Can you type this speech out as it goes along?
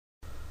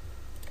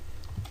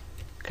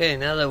Okay,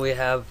 now that we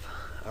have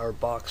our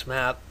box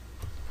map,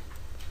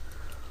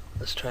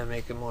 let's try and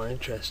make it more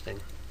interesting.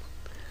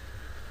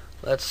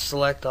 Let's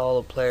select all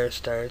the player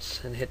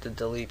starts and hit the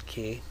delete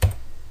key.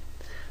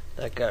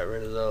 That got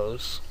rid of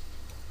those.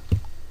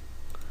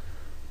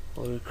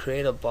 We'll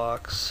create a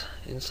box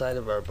inside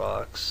of our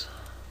box.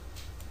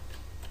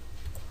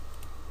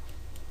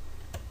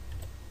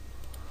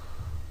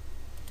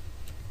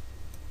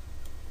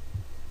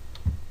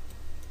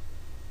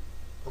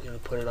 I'm going to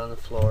put it on the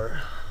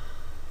floor.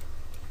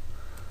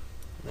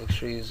 Make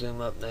sure you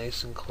zoom up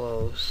nice and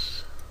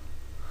close.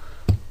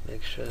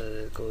 Make sure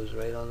that it goes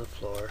right on the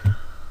floor.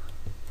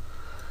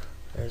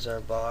 There's our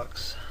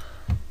box.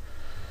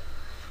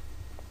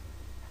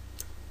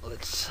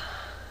 Let's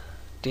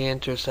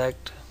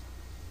de-intersect,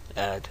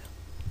 add.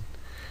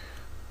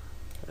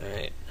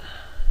 Alright,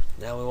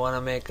 now we want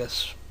to make a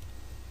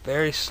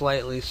very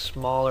slightly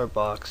smaller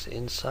box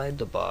inside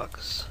the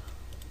box.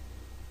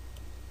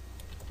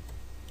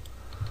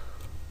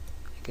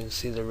 You can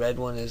see the red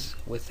one is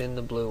within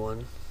the blue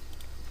one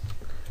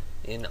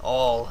in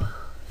all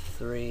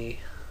three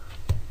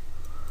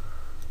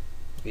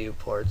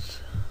viewports.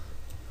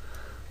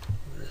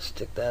 I'm going to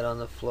stick that on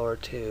the floor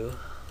too.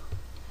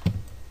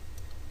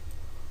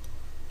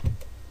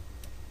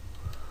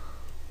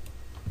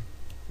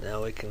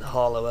 Now we can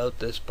hollow out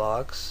this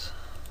box.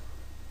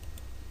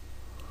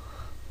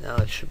 Now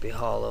it should be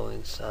hollow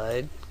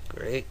inside.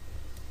 Great.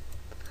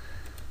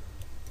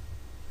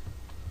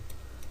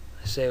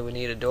 I say we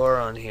need a door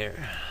on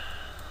here.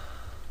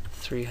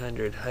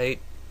 300 height,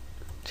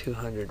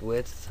 200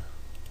 width.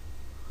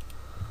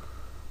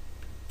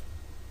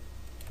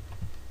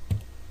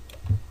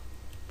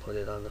 Put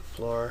it on the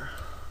floor.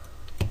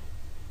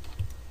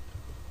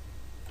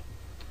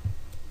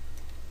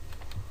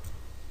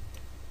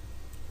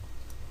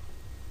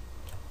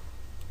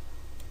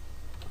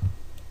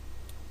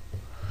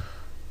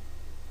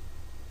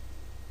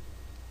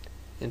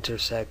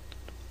 Intersect,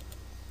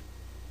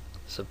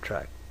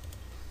 subtract.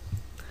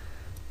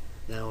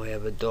 Now we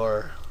have a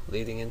door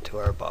leading into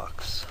our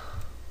box.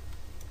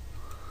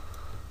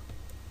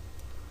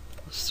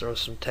 Let's throw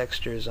some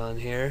textures on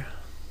here.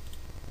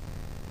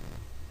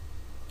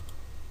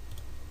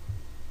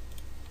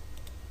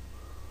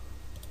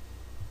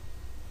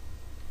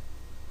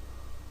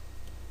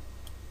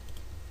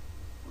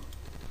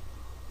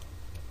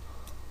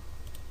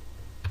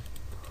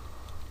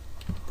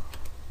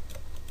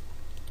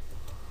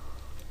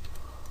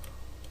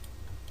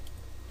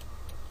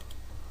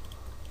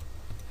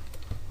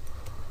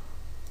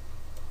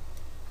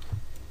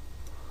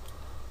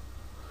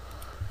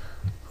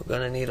 We're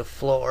going to need a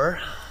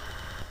floor.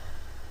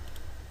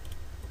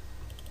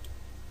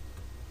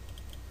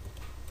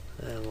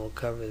 And we'll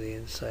cover the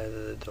inside of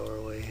the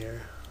doorway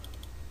here.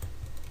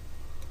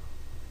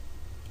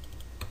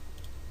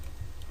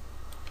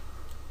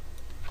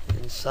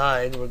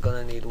 Inside we're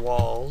going to need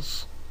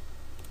walls.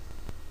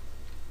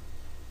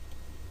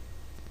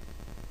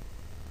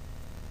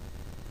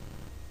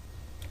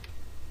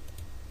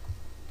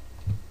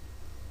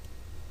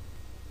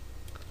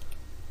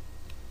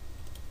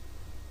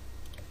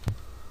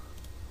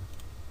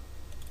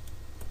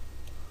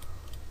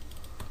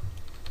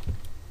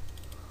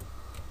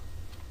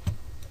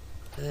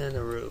 And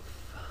a roof.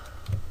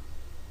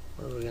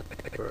 What are we going to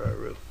pick for our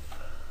roof?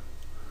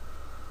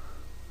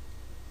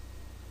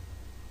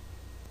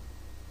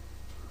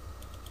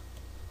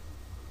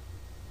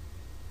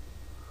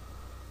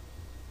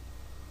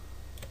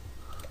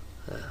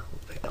 We'll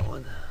pick that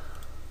one.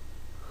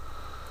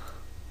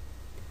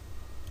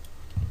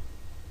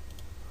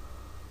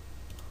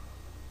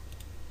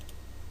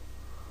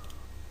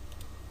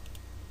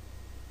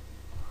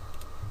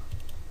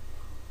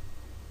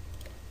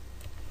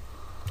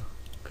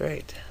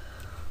 Great.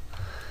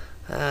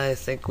 I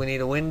think we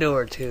need a window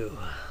or two.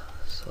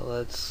 So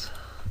let's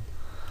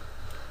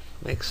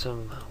make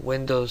some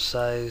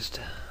window-sized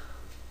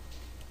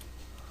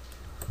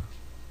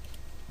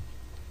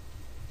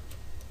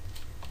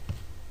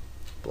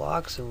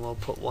blocks, and we'll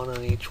put one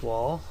on each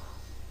wall.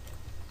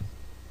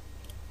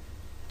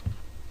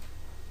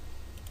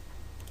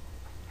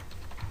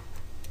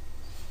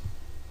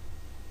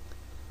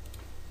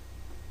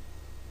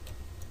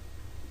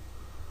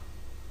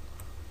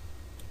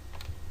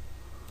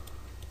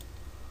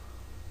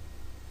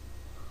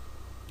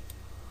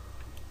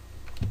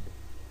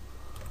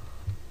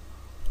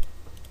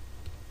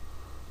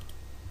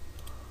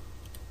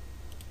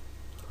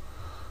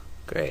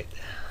 Great.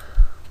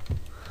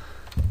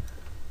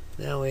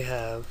 Now we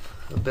have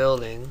a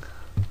building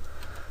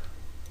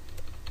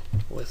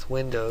with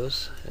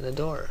windows and a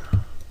door.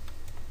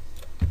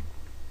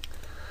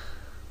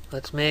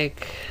 Let's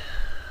make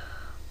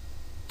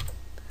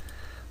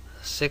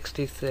a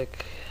 60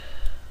 thick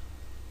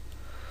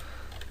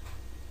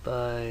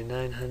by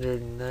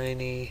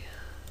 990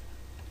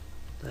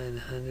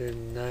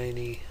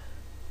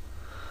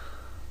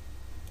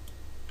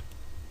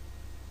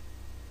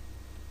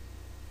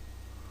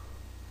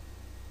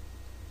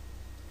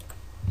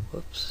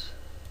 whoops.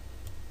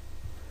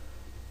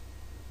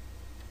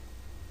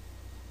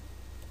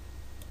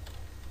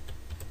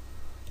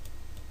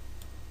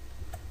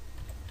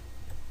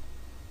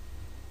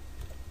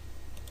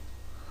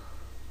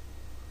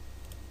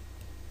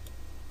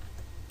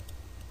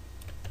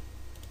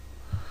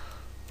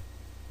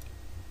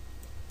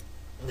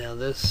 Now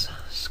this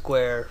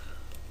square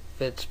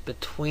fits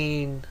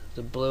between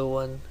the blue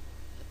one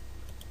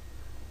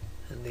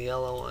and the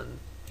yellow one,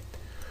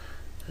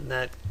 and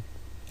that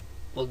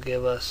will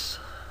give us